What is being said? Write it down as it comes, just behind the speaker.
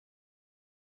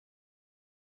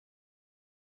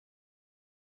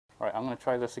Alright, I'm going to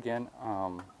try this again.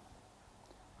 I'm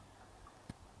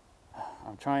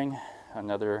trying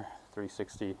another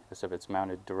 360 as if it's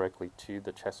mounted directly to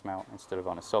the chest mount instead of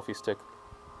on a selfie stick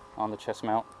on the chest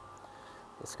mount.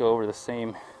 Let's go over the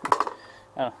same,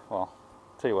 well,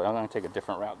 tell you what, I'm going to take a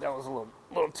different route. That was a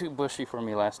little too bushy for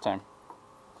me last time.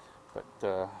 But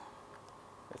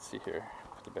let's see here.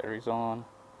 Put the batteries on.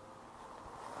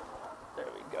 There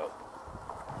we go.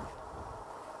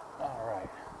 Alright.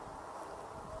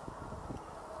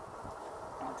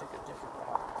 I'll take a different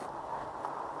route.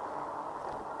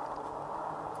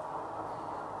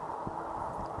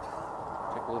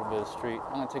 Take a little bit of street.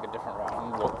 I'm going to take a different route.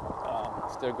 I'm going to go,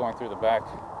 instead of going through the back,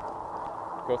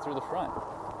 go through the front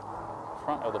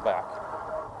of the back.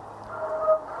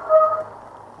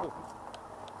 Ooh,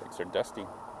 things are dusty.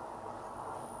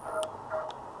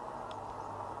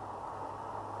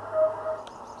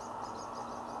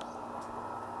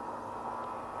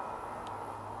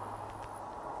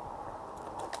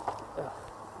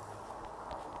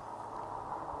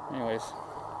 Anyways,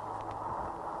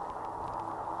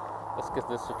 let's give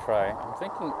this a try.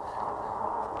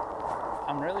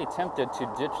 I'm really tempted to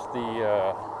ditch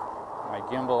the my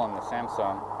gimbal and the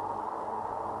Samsung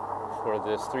for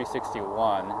this 360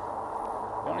 One.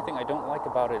 The only thing I don't like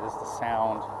about it is the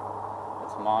sound.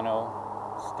 It's mono,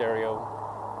 stereo.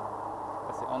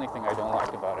 That's the only thing I don't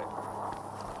like about it.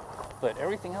 But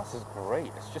everything else is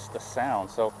great. It's just the sound.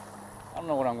 So I don't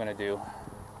know what I'm going to do.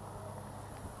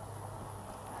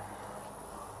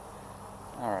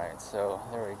 Alright, so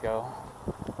there we go.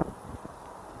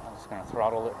 I'm just going to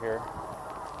throttle it here.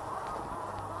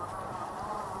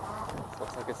 So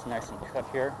looks like it's nice and cut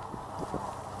here.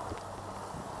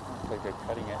 Looks like they're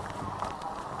cutting it.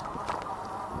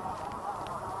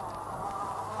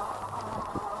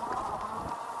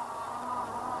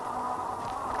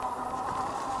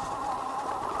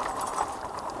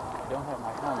 I don't have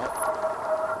my helmet.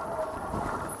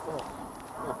 Oh,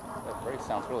 that brake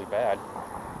sounds really bad.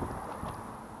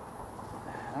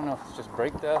 I don't know if it's just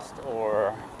brake dust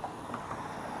or,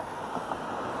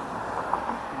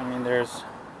 I mean, there's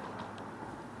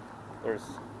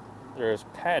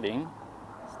padding.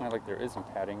 It's not like there isn't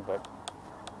padding, but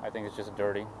I think it's just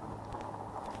dirty.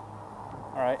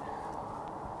 Alright,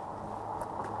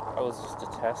 that was just a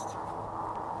test.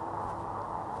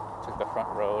 Took the front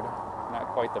road, not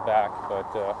quite the back,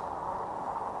 but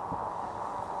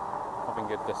hoping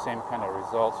to get the same kind of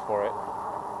results for it.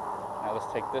 Now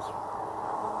let's take this.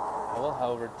 I will,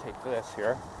 however, take this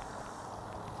here.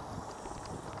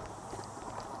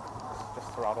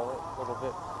 Just throttle it a little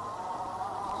bit.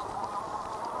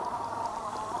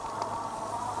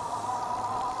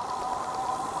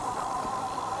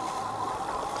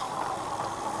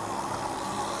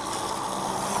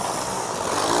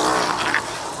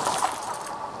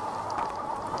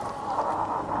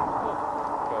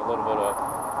 Got a little bit of.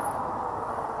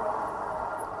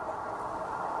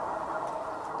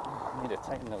 I need to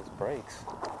tighten those brakes.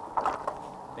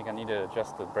 I think I need to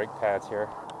adjust the brake pads here.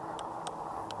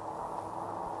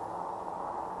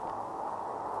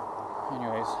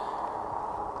 Anyways,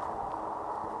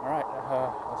 alright,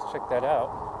 let's check that out.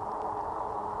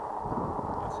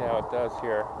 Let's see how it does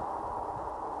here.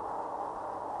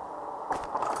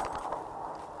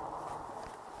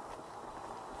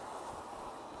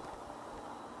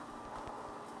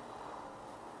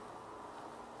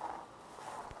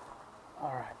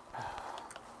 Alright.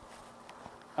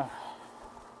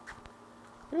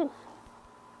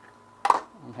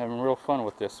 I'm having real fun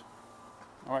with this.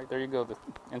 Alright, there you go, the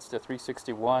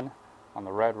Insta360 One on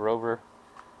the RadRover.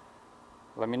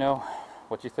 Let me know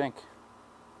what you think.